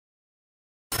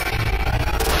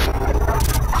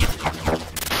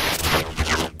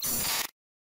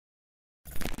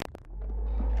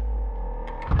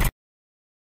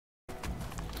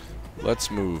Let's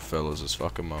move, fellas. Let's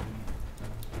fuck them up.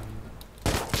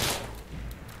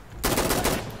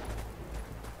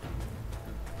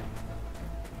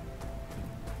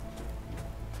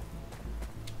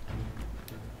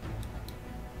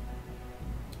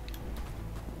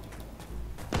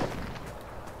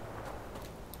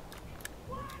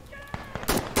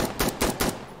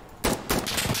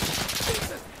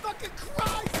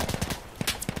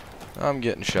 I'm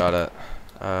getting shot at.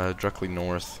 Directly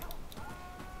north.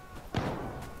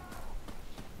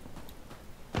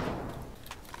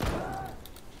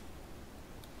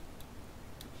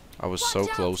 I was so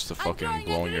close to fucking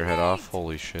blowing your head off.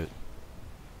 Holy shit.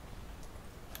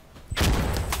 I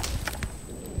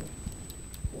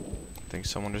think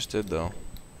someone just did though.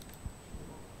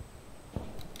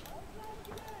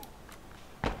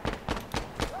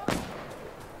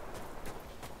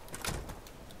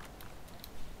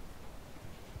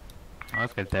 Oh,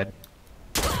 this guy's dead.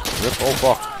 Rip. Oh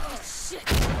fuck.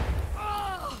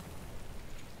 Oh, shit.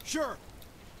 Sure.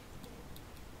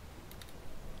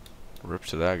 Rip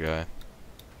to that guy.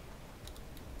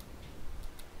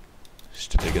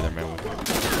 Just to dig in there, man.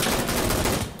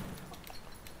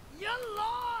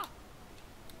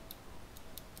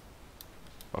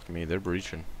 Fuck me, they're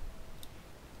breaching.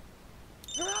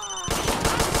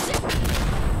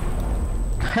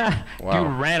 Wow.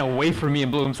 Dude ran away from me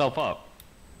and blew himself up.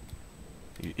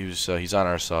 He's on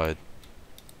our side.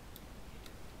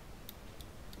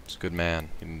 He's a good man.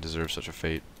 He didn't deserve such a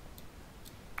fate.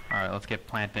 Alright, let's get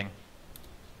planting.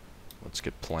 Let's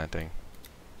get planting.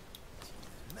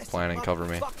 Planting, cover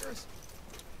me.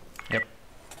 Yep.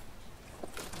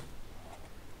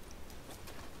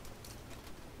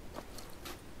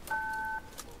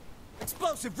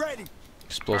 Explosive ready.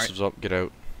 Explosives up, get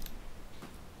out.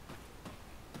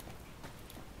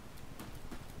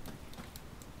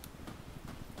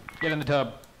 Get in the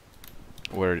tub.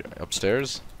 Where,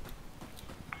 upstairs?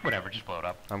 Whatever, just blow it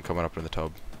up. I'm coming up in the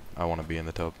tub. I want to be in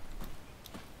the tub.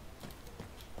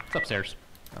 It's upstairs.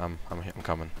 I'm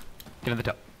coming. Get in the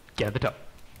tub. Get in the tub.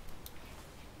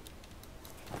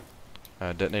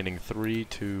 Detonating 3,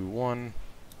 2, 1.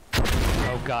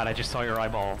 Oh god, I just saw your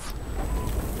eyeballs.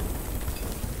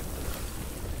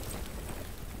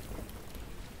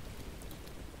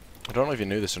 I don't know if you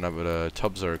knew this or not, but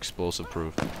tubs are explosive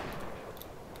proof.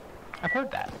 I've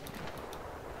heard that.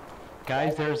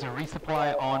 Guys, there's a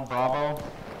resupply on Bravo.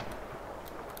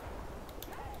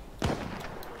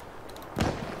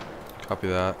 Copy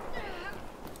that.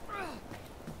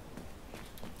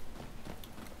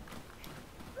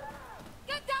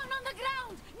 Get down on the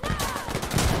ground! Now!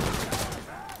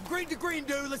 Green to green,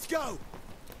 dude. Let's go.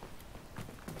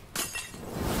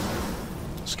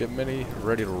 Let's get Mini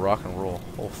ready to rock and roll.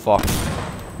 Oh fuck.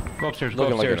 Go upstairs,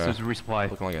 Looking go like upstairs, an, there's a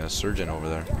resupply. Looking like an insurgent over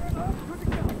there.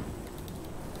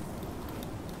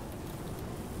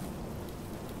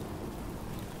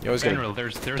 You always gotta General,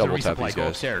 there's a double tap resupply, these go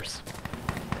guys. upstairs.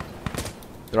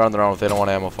 They're on their own. If they don't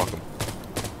want ammo, fuck them.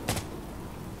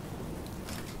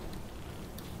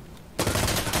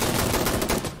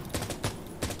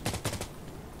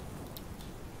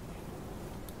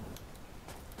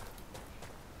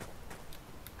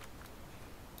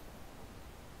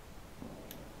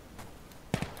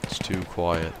 It's too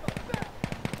quiet.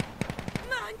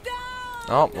 Man down!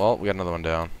 Oh, well, we got another one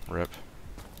down. Rip.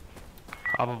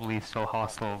 Probably still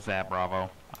hostiles at Bravo.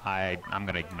 I'm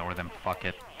gonna ignore them, fuck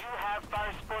it.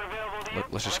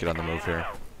 Let's just get on the move here.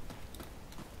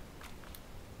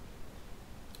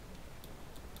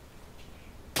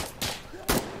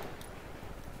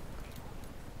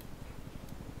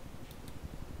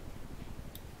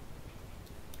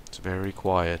 It's very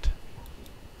quiet.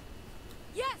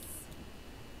 Yes!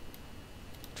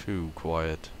 Too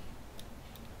quiet.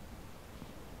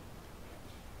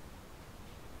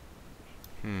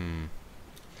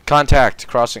 Contact!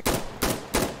 Crossing.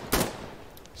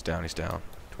 He's down, he's down.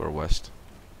 To our west.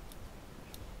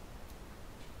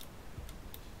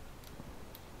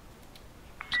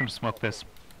 Just gonna smoke this.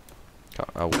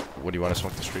 What do you want to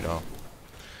smoke the street? Oh.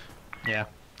 Yeah,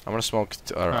 I'm gonna smoke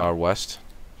our west.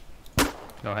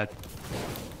 go ahead.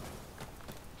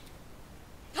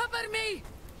 Cover me!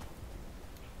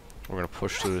 We're gonna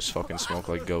push through this fucking smoke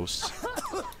like ghosts.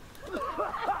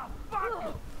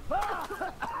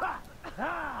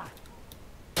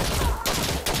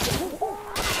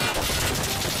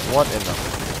 What in the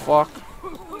fuck?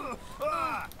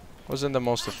 Wasn't the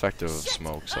most effective of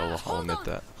smokes, I'll admit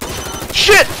that.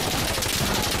 Shit!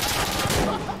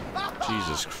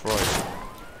 Jesus Christ.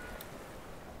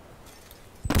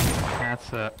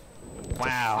 That's a...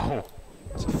 Wow.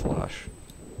 It's a flash.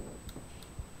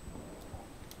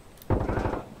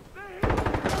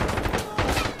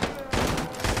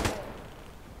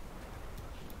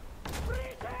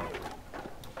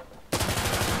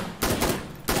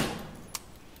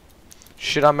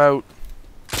 Shit, I'm out.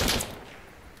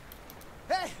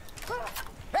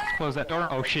 Close that door.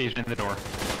 Oh shit, he's in the door.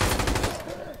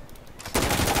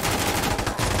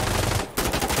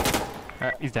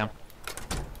 Alright, he's down.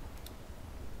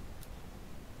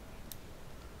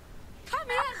 Come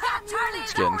here, damn you!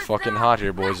 It's getting fucking hot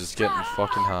here, boys. It's getting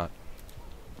fucking hot.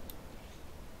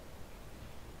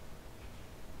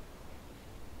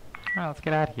 Alright, let's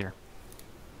get out of here.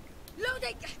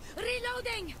 Loading!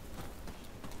 Reloading!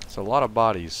 It's a lot of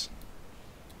bodies.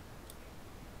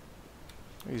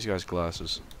 Look at these guys'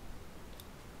 glasses.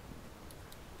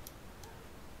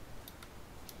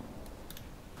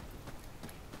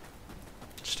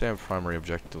 Stay on primary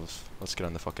objectives. Let's get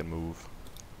on the fucking move.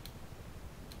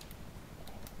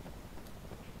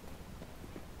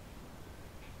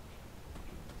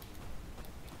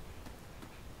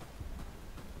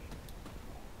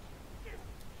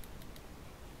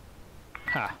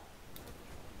 Ha.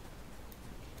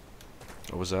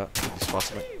 What was that? You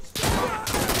spotted me?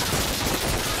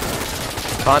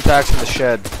 Contacts in the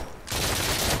shed.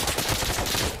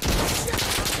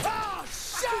 Oh,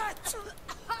 shit!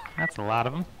 That's a lot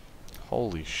of them.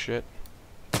 Holy shit.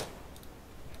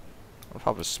 I'll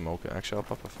pop a smoke. Actually, I'll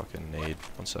pop a fucking nade.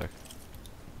 One sec.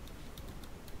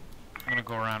 I'm gonna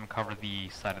go around and cover the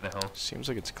side of the hill. Seems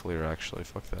like it's clear, actually.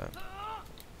 Fuck that.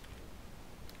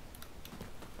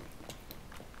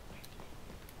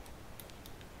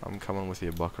 I'm coming with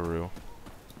you, buckaroo.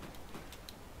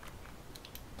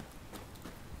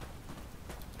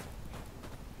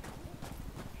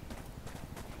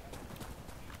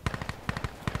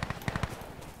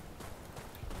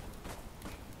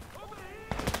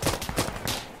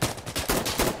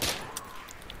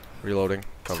 Reloading.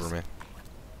 Cover me.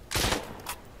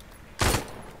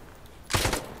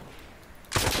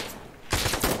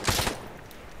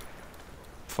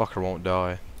 Fucker won't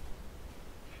die.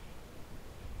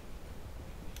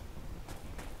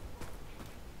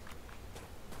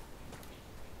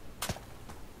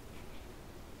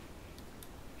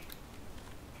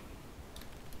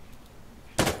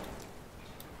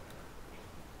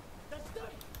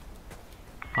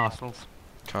 Hostiles.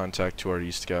 Contact to our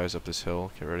east, guys, up this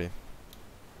hill. Get ready.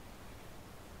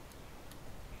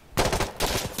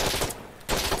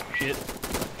 Shit.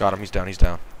 Got him. He's down. He's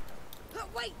down.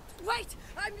 Wait, wait!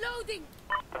 I'm loading!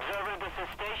 Observer, this is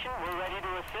station. We're ready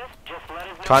to assist. Just let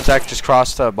us know. Contact just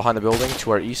crossed behind the building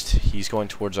to our east. He's going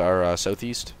towards our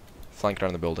southeast. Flanked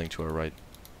around the building to our right.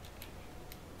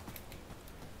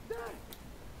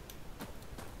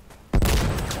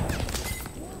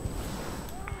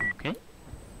 Okay.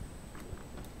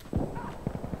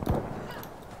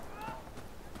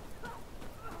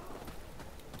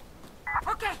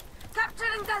 Okay,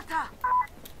 capturing Delta!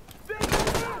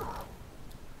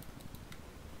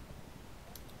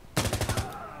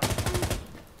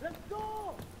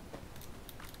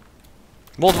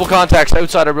 Multiple contacts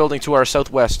outside our building to our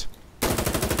southwest.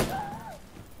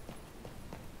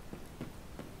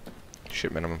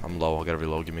 Shit, man, I'm low. I gotta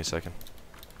reload. Give me a second.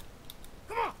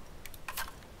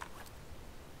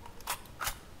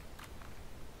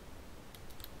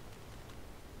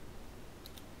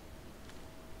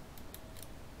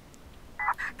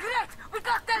 Great! We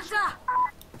got Delta!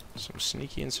 Some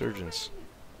sneaky insurgents.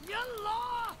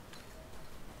 Yallah!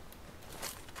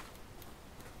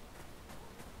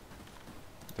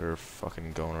 They're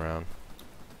fucking going around.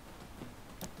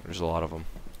 There's a lot of them.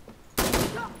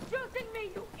 Stop shooting me,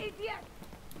 you idiot!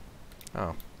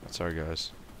 Oh, that's our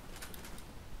guys.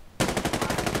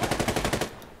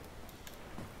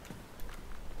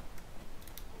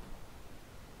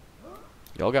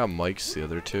 Y'all got mics, the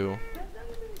other two.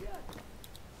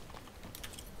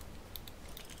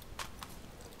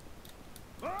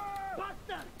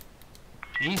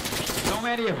 Jeez, so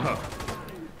many of them.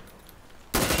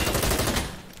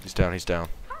 He's down. He's down.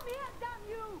 Come here, damn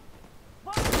you!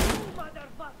 Fuck you,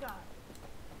 motherfucker!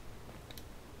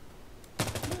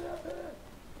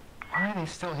 Why are they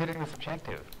still hitting this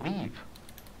objective? Leave.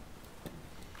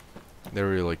 They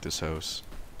really like this house.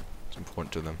 It's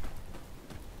important to them.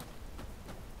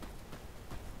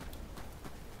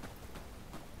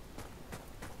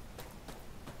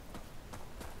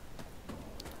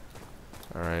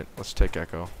 Alright, let's take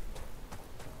Echo.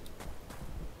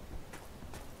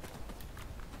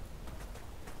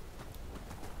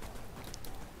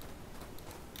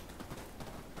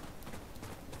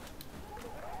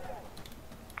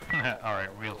 Alright,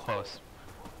 real close.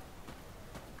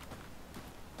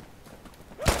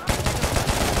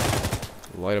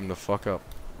 Light him the fuck up.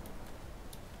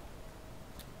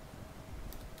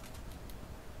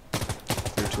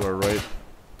 Clear to our right.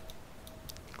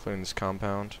 Clearing this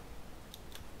compound.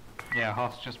 Yeah,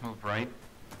 Hoss just moved right.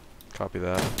 Copy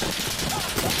that.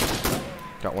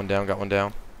 Got one down, got one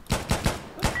down.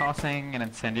 Tossing an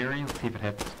incendiary. Let's see if it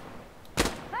hits.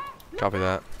 Copy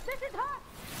that. This is hot.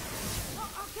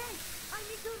 Oh, okay. I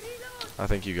need to reload. I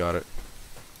think you got it.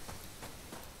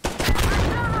 You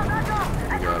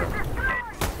got it.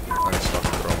 Nice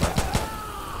fucking throw,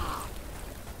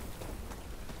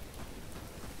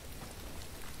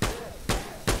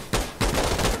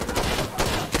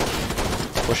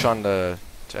 man. Push on to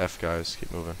F, guys.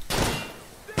 Keep moving.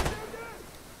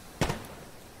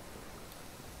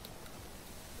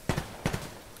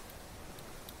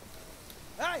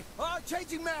 Hey,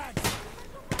 changing mag.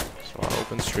 So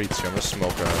open streets here. I'm gonna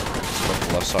smoke the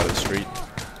left side of the street.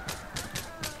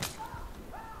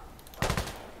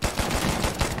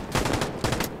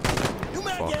 New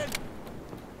mag Fuck. in.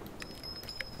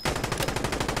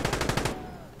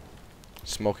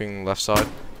 Smoking left side.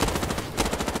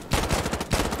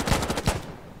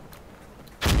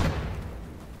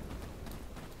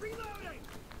 Reloading.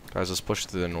 Guys, let's push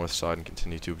to the north side and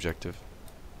continue to objective.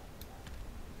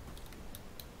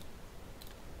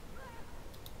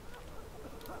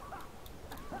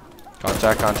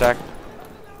 Contact, contact.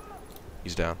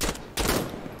 He's down.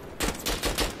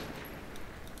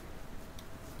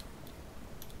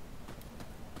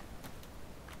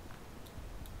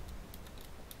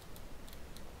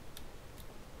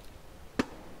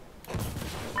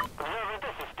 Observer,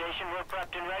 this is station. We're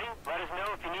prepped and ready. Let us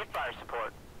know if you need fire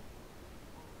support.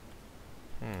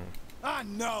 Ah,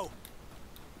 no.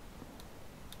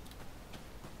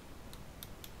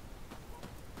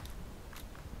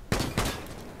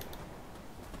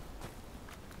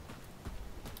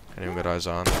 Anyone got eyes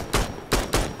on?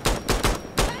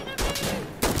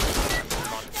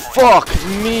 Fuck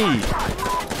me!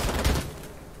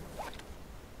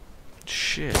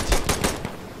 Shit.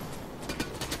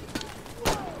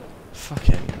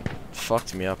 Fucking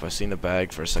fucked me up. I seen the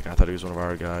bag for a second. I thought he was one of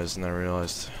our guys, and then I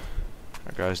realized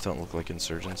our guys don't look like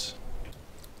insurgents.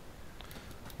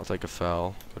 I'll take a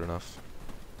foul. Good enough.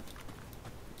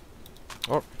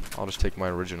 Or I'll just take my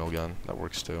original gun. That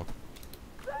works too.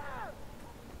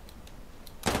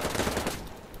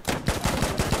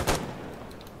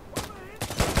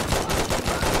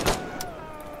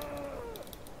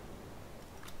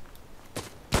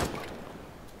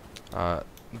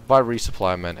 By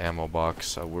resupply I meant ammo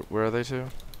box. Where are they to?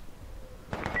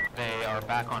 They are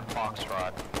back on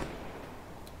Foxtrot.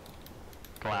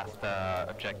 The last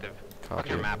objective. Look at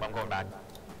your Copy. map. I'm going back.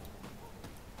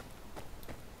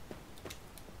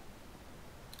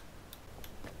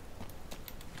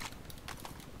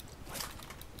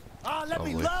 Ah, let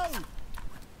me Lovely. load.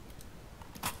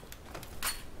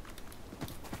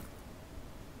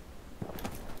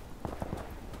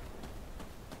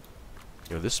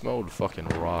 Yo, this mode fucking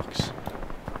rocks.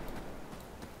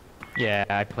 Yeah,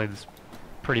 I play this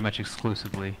pretty much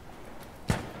exclusively.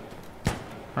 Alright,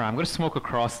 I'm gonna smoke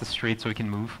across the street so we can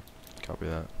move. Copy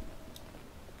that.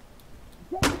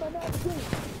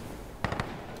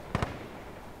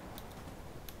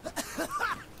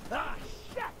 Ah,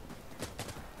 shit.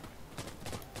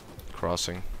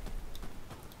 Crossing.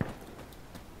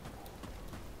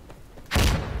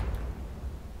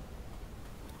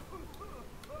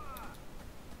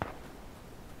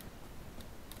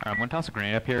 Alright, I'm gonna toss a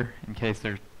grenade up here in case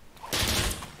there's...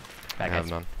 I have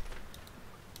none.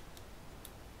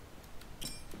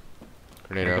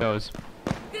 Grenade There it out. goes.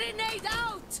 Grenade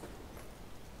out.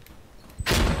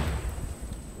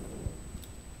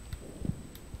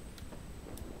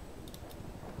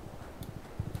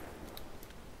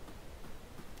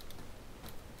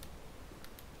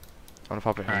 I'm gonna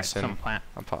pop it Alright, some instant. plant.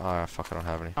 Fuck, I don't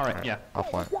have any. Alright, yeah. I'll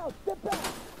plant.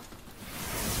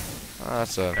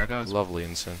 That's There a it goes. lovely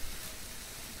instant.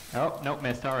 Oh, nope,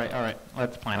 missed. Alright,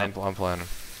 let's plant it. I'm planning.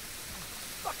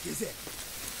 Fuck is it?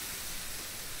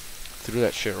 Threw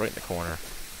that shit right in the corner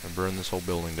and burn this whole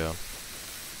building down.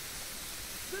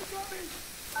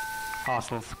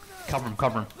 Hostiles. Cover him,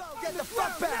 cover him. Get the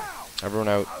fuck back. Everyone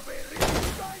out.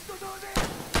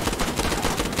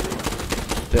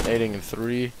 Detonating in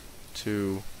 3,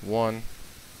 2, 1.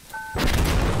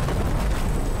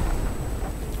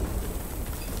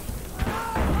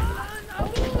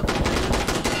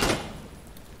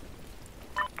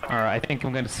 Alright, I think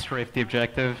I'm gonna strafe the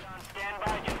objective. Stand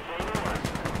by, just say the word.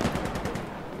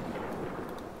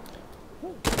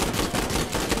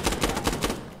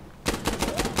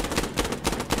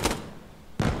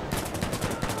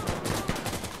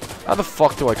 How the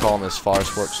fuck do I call him this fire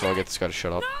sport so I get this guy to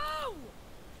shut up?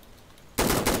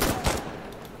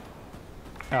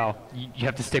 Oh, you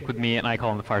have to stick with me and I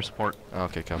call him the fire support.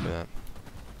 Okay, copy that.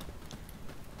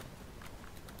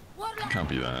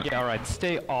 Copy that. Yeah, alright,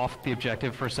 stay off the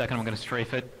objective for a second. I'm gonna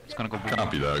strafe it. It's gonna go boom.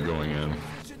 Copy that, going in.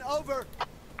 Over.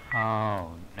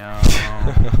 Oh, no.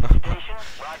 Station,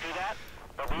 roger that.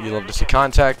 But we You love to see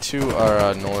contact to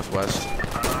our northwest.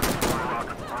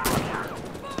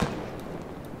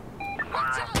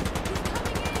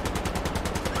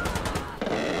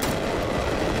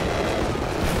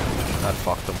 That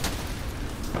fucked them.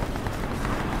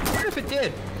 What if it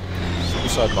did?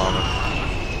 Suicide bomber.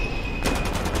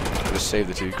 I just saved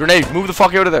the two. Grenade! Move the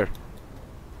fuck out of there!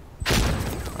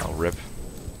 Oh, rip.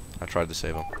 I tried to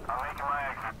save him.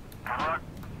 Alright,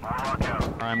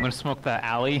 I'm gonna smoke that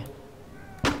alley.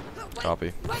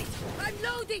 Copy. Wait, I'm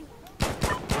loading. You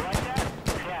like that?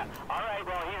 Yeah. Alright,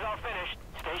 well, he's all finished.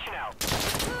 Station out.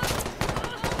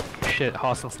 Shit,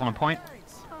 hostile still on point.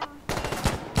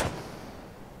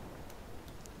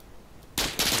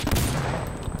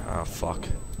 Ah, fuck.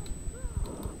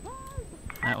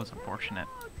 That was unfortunate.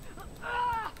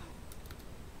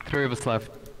 3 of us left.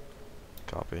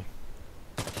 Copy.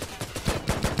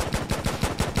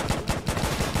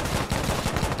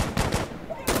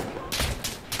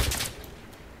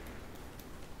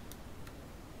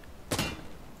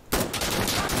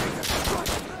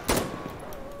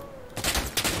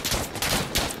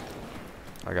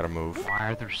 I gotta move. Why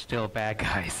are there still bad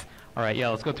guys? Alright, yeah,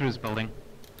 let's go through this building.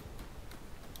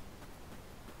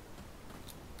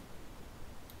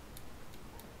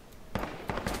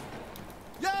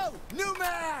 Yo, new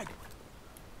mag.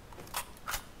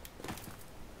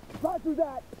 Roger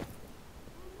that.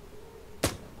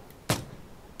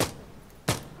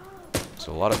 It's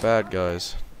a lot of bad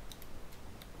guys.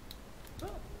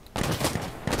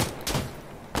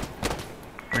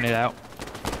 Grenade out.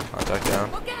 Contact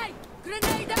down. Okay,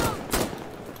 grenade out.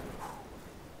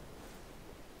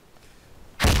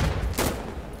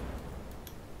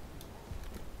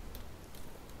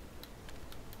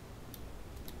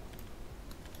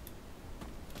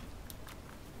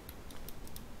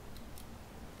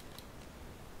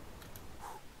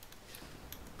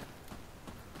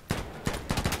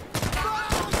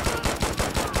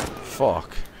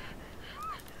 Fuck.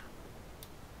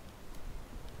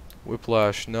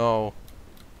 Whiplash, no.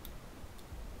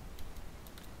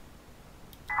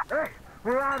 Hey,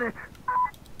 we're on it.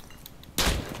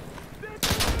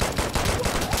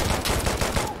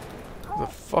 Where the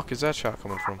fuck is that shot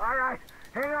coming from? Alright,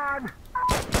 hang on.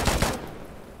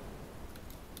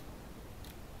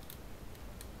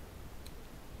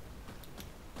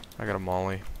 I got a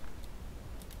molly.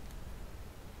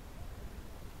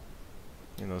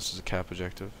 You know this is a cap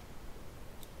objective.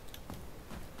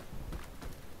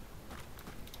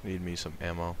 Need me some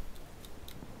ammo.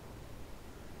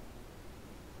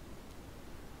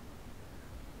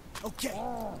 Okay.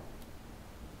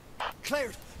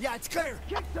 Cleared. Yeah, it's cleared.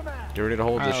 Get ready to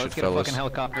hold this Alright, shit, let's get a fellas. fucking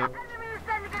helicopter.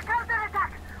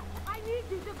 I need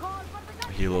you to call for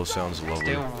the Helo sounds lovely.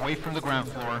 Stay away from the ground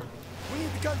floor. We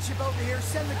need the gunship over here.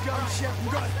 Send the gunship.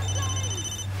 Good.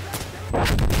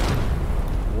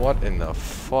 What in the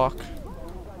fuck?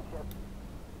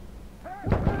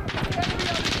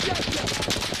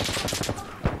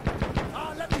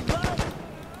 Let me load.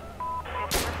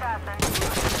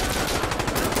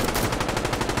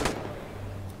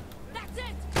 That's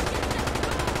it.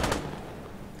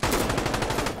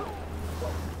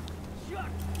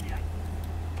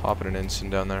 Popping an instant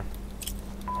down there.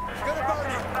 Gonna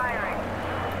burn it.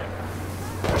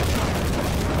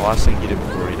 The last thing he did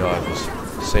before he died was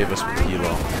save us with the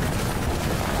helo.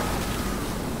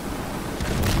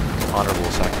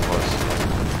 Honorable sacrifice.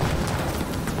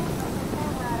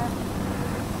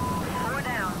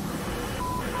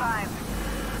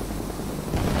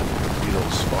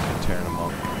 Helo's fucking tearing him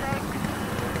up.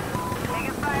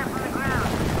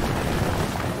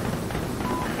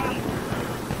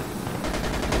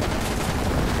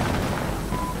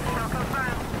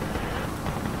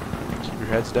 Keep your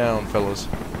heads down, fellas.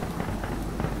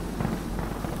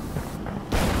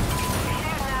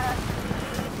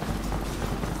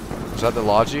 Was that the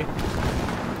Logi?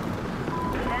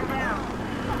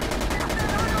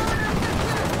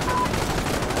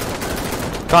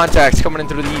 Contacts coming in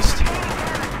through the east.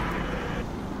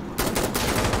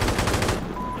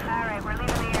 Alright, we're leaving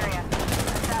the area.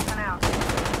 Stopping out.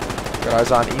 Got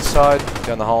eyes on east side,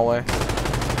 down the hallway.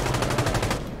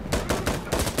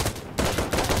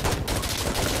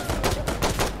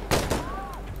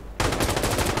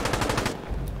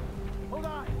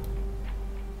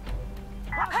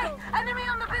 Hey, enemy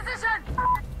on the position.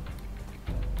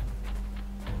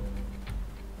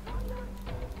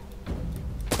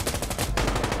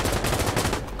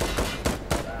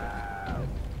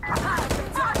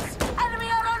 Enemy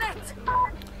out on it. Oh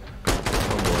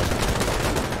boy.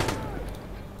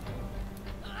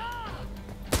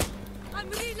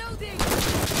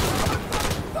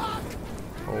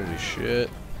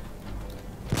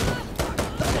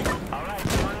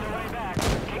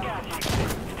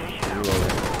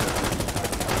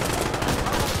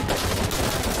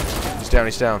 down,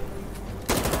 he's down.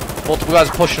 Multiple guys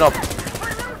are pushing up. Hey,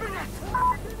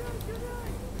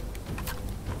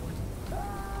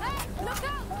 look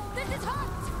out! This is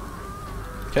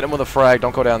hot! Hit him with a frag,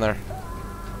 don't go down there.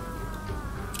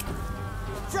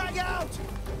 Frag out!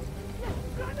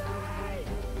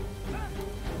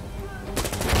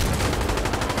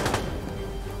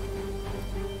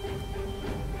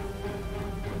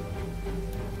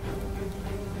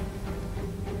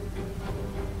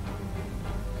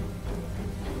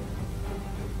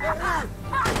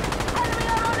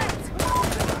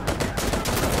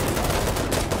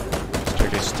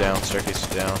 Staircase is down, staircase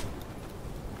is down.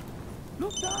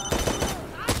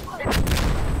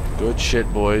 Good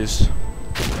shit, boys.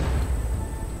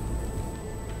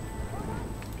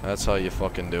 That's how you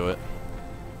fucking do it.